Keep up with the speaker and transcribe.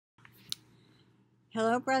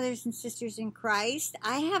Hello, brothers and sisters in Christ.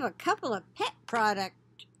 I have a couple of pet product.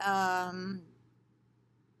 Well,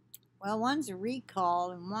 one's a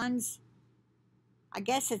recall and one's, I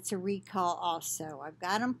guess it's a recall also. I've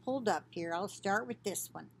got them pulled up here. I'll start with this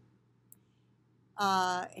one.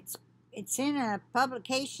 It's in a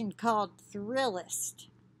publication called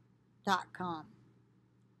Thrillist.com.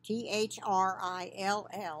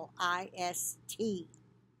 Thrillist.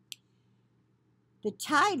 The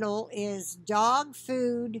title is Dog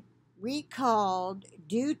Food Recalled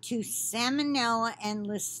Due to Salmonella and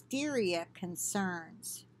Listeria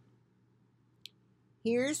Concerns.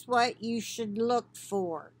 Here's what you should look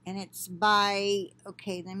for. And it's by,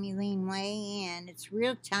 okay, let me lean way in. It's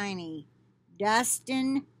real tiny.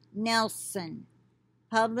 Dustin Nelson.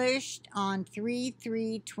 Published on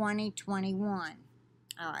 3/3/2021.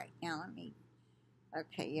 All right, now let me,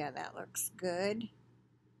 okay, yeah, that looks good.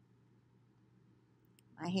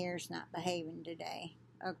 My hair's not behaving today.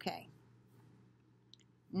 Okay.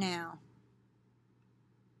 Now,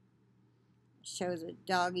 it shows a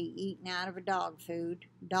doggy eating out of a dog food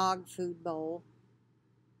bowl.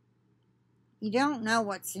 You don't know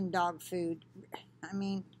what's in dog food. I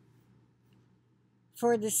mean,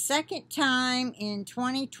 for the second time in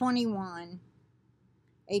 2021,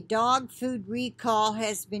 a dog food recall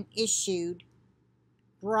has been issued.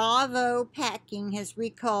 Bravo Packing has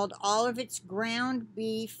recalled all of its ground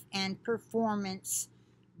beef and performance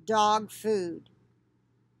dog food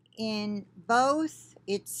in both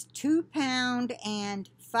its 2-pound and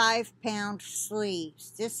 5-pound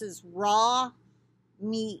sleeves. This is raw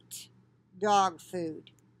meat dog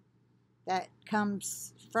food that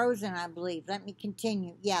comes frozen, I believe. Let me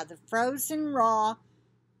continue. Yeah, the frozen raw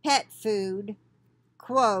pet food,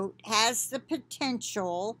 quote, has the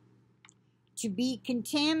potential to be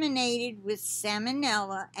contaminated with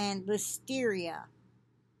Salmonella and Listeria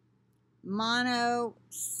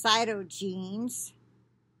monocytogenes.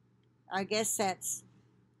 I guess that's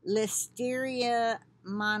Listeria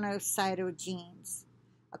monocytogenes.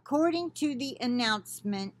 According to the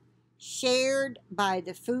announcement shared by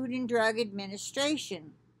the Food and Drug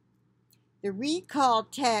Administration, the recall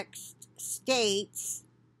text states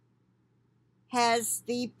has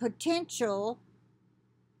the potential,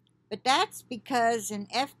 but that's because an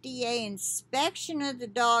FDA inspection of the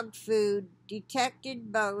dog food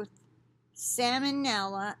detected both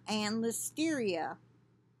Salmonella and Listeria.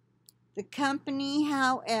 The company,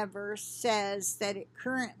 however, says that it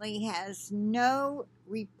currently has no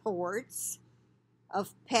reports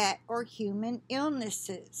of pet or human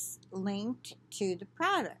illnesses linked to the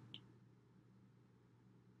product.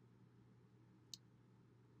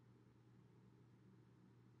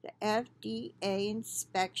 The FDA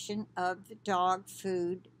inspection of the dog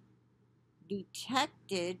food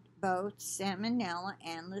detected both Salmonella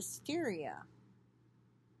and Listeria.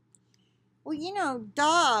 Well, you know,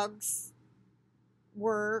 dogs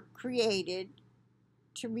were created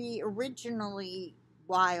to be originally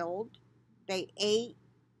wild. They ate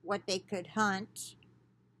what they could hunt,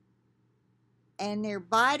 and their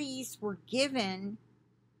bodies were given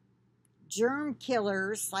germ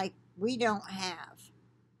killers like we don't have.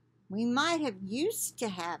 We might have used to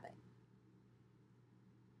have it.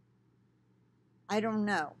 I don't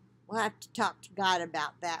know. We'll have to talk to God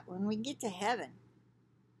about that when we get to heaven.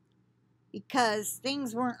 Because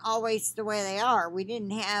things weren't always the way they are. We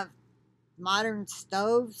didn't have modern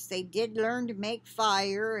stoves. They did learn to make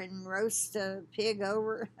fire and roast a pig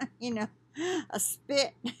over, a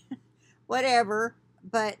spit, whatever.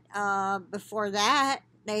 But before that,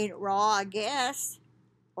 they ate raw, I guess.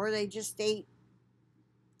 Or they just ate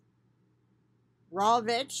raw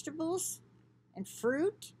vegetables and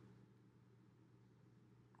fruit.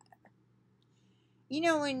 You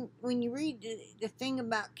know, when you read the thing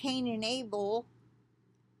about Cain and Abel,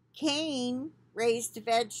 Cain raised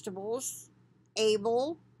vegetables,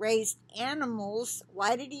 Abel raised animals.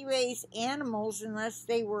 Why did he raise animals unless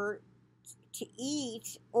they were to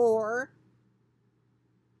eat or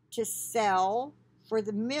to sell for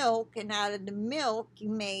the milk? And out of the milk you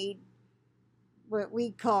made what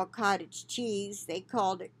we call cottage cheese. They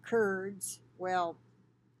called it curds. Well,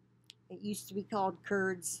 it used to be called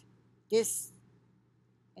curds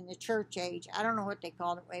in the church age. I don't know what they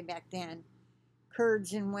called it way back then.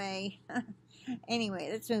 Curds and whey. Anyway,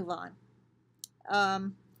 let's move on.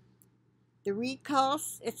 The recall,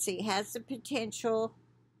 let's see, has the potential.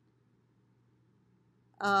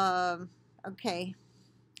 Okay,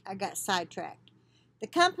 I got sidetracked. The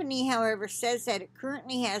company, however, says that it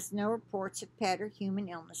currently has no reports of pet or human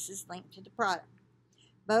illnesses linked to the product.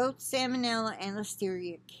 Both Salmonella and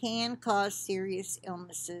Listeria can cause serious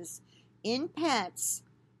illnesses in pets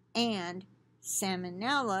and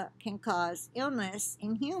Salmonella can cause illness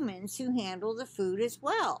in humans who handle the food as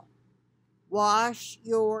well. Wash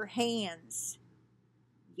your hands.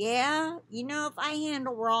 Yeah, you know, if I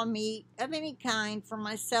handle raw meat of any kind for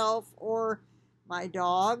myself or my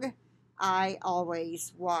dog, I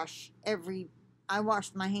always I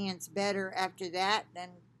wash my hands better after that than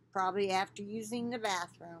probably after using the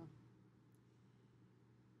bathroom.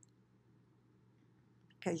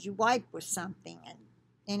 Because you wipe with something, and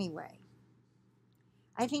anyway,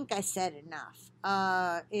 I think I said enough.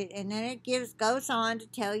 And then it goes on to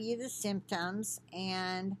tell you the symptoms,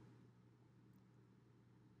 and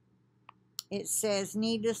it says,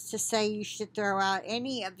 needless to say, you should throw out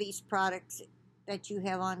any of these products that you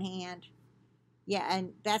have on hand. Yeah,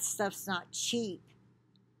 and that stuff's not cheap.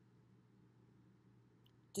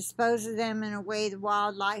 Dispose of them in a way the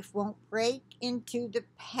wildlife won't break into the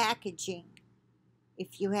packaging.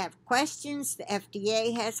 If you have questions, the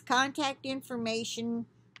FDA has contact information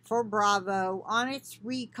for Bravo on its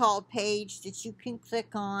recall page that you can click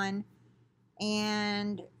on,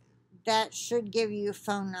 and that should give you a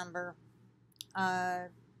phone number.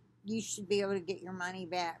 You should be able to get your money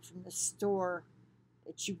back from the store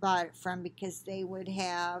that you bought it from, because they would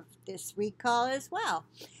have this recall as well.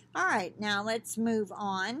 All right, now let's move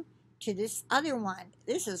on to this other one.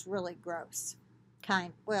 This is really gross.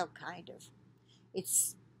 Kind of. It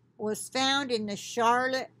was found in the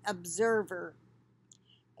Charlotte Observer,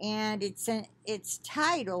 and it's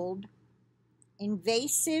titled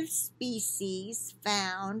Invasive Species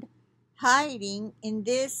Found Hiding in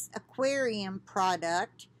This Aquarium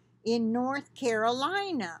Product in North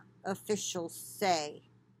Carolina, officials say.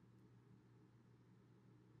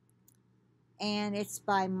 And it's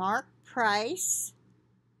by Mark Price,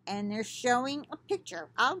 and they're showing a picture.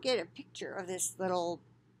 I'll get a picture of this little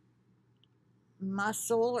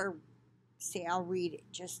mussel, or see, I'll read it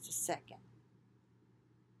just a second.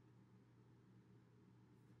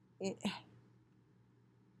 It's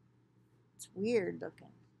weird looking.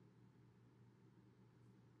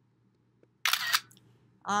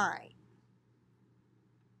 All right.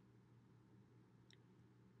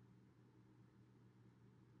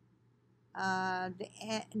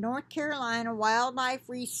 The North Carolina Wildlife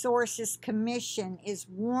Resources Commission is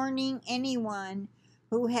warning anyone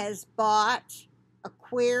who has bought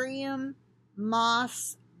aquarium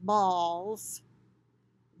moss balls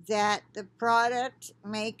that the product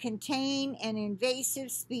may contain an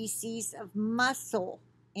invasive species of mussel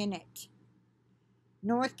in it.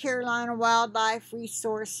 North Carolina Wildlife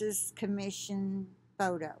Resources Commission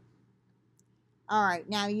photo. All right,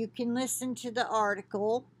 now you can listen to the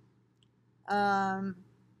article, but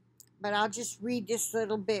I'll just read this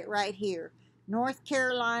little bit right here. North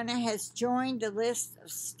Carolina has joined the list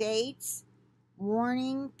of states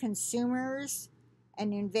warning consumers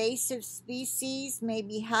an invasive species may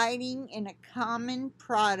be hiding in a common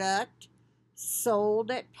product sold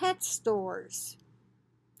at pet stores.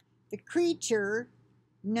 The creature,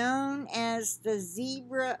 known as the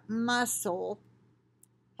zebra mussel,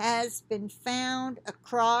 has been found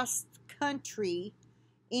across the country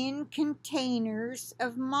in containers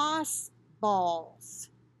of moss balls,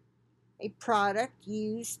 a product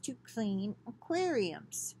used to clean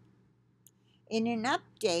aquariums. In an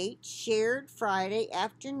update shared Friday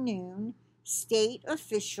afternoon, state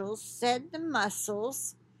officials said the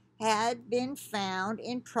mussels had been found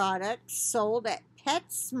in products sold at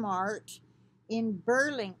PetSmart in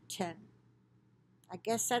Burlington. I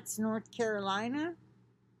guess that's North Carolina.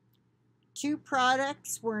 2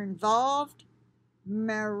 products were involved.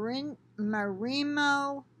 Marimo,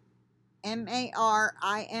 M-A-R-I-M-O,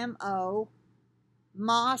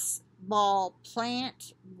 moss ball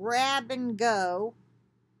plant grab and go,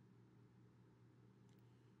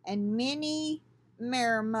 and mini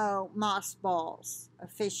Marimo moss balls,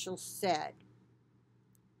 officials said.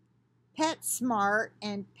 PetSmart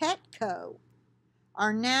and Petco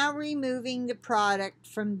are now removing the product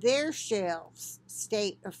from their shelves,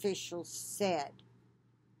 state officials said.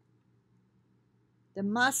 The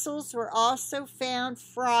mussels were also found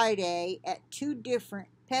Friday at 2 different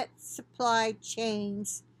pet supply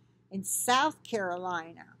chains in South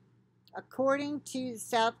Carolina, according to the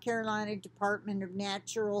South Carolina Department of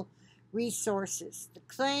Natural Resources. The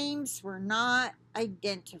claims were not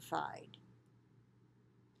identified.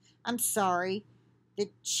 I'm sorry, the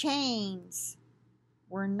chains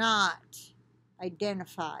were not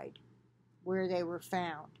identified where they were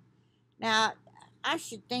found. Now, I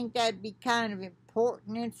should think that'd be kind of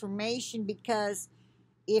important information, because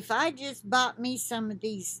if I just bought me some of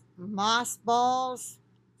these moss balls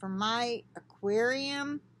for my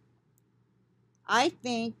aquarium, I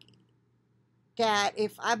think that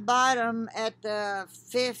if I bought them at the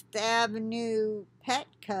Fifth Avenue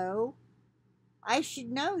Petco, I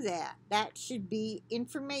should know that. That should be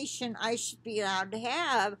information I should be allowed to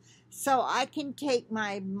have so I can take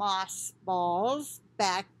my moss balls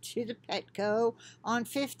back to the Petco on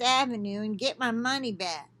Fifth Avenue and get my money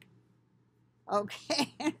back.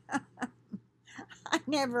 Okay? I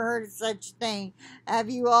never heard of such thing. Have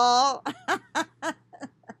you all?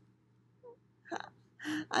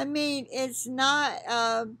 I mean, it's not,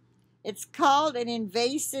 it's called an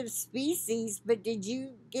invasive species, but did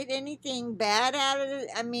you get anything bad out of it?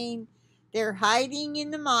 I mean, they're hiding in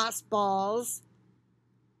the moss balls,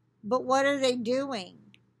 but what are they doing?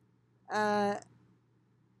 Uh,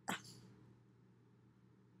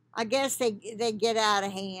 I guess they get out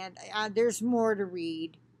of hand. There's more to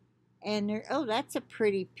read. And there, oh, that's a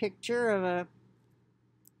pretty picture of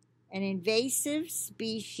an invasive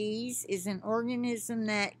species is an organism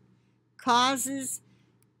that causes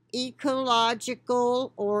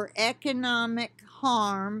ecological or economic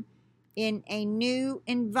harm in a new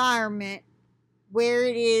environment where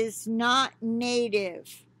it is not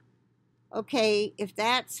native. Okay, if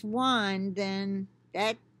that's one, then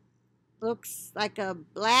that looks like a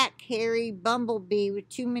black hairy bumblebee with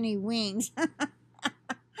too many wings.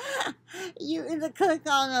 You click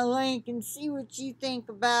on the link and see what you think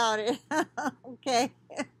about it. Okay.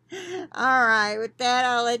 All right. With that,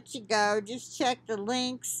 I'll let you go. Just check the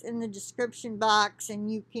links in the description box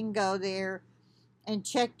and you can go there and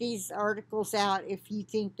check these articles out if you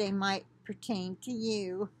think they might pertain to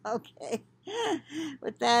you. Okay.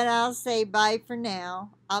 With that, I'll say bye for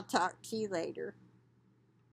now. I'll talk to you later.